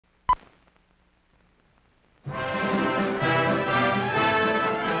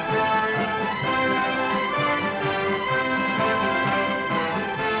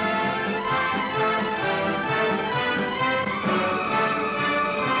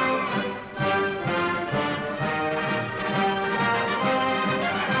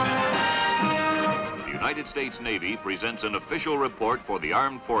United States Navy presents an official report for the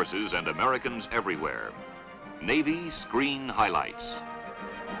armed forces and Americans everywhere. Navy Screen Highlights.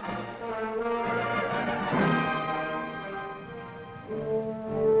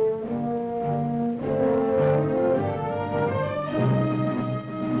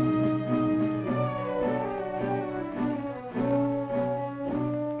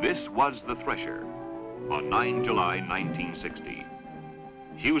 This was the Thresher on 9 July 1960.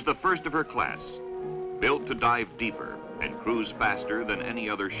 She was the first of her class, built to dive deeper and cruise faster than any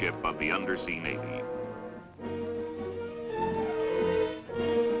other ship of the Undersea Navy.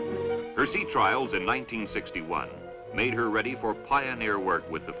 Her sea trials in 1961 made her ready for pioneer work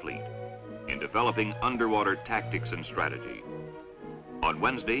with the fleet in developing underwater tactics and strategy. On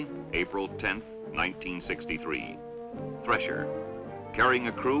Wednesday, April 10th, 1963, Thresher, carrying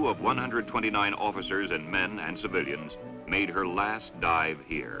a crew of 129 officers and men and civilians, made her last dive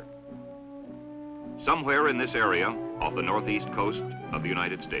here. Somewhere in this area off the northeast coast of the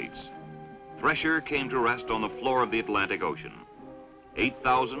United States, Thresher came to rest on the floor of the Atlantic Ocean,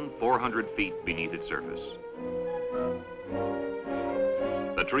 8,400 feet beneath its surface.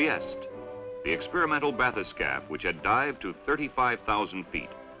 The Trieste, the experimental bathyscaphe which had dived to 35,000 feet,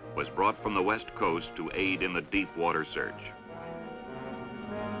 was brought from the west coast to aid in the deep water search.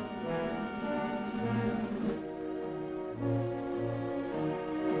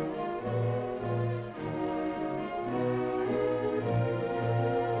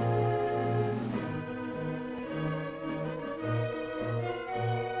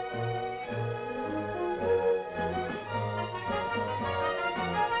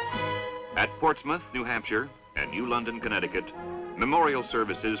 At Portsmouth, New Hampshire, and New London, Connecticut, memorial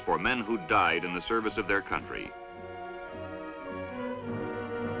services for men who died in the service of their country.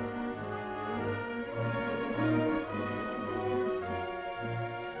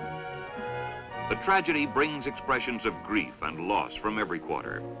 The tragedy brings expressions of grief and loss from every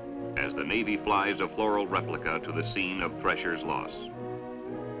quarter as the Navy flies a floral replica to the scene of Thresher's loss.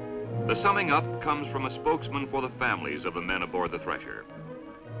 The summing up comes from a spokesman for the families of the men aboard the Thresher.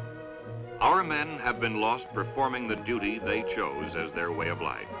 Our men have been lost performing the duty they chose as their way of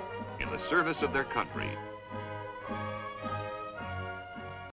life, in the service of their country,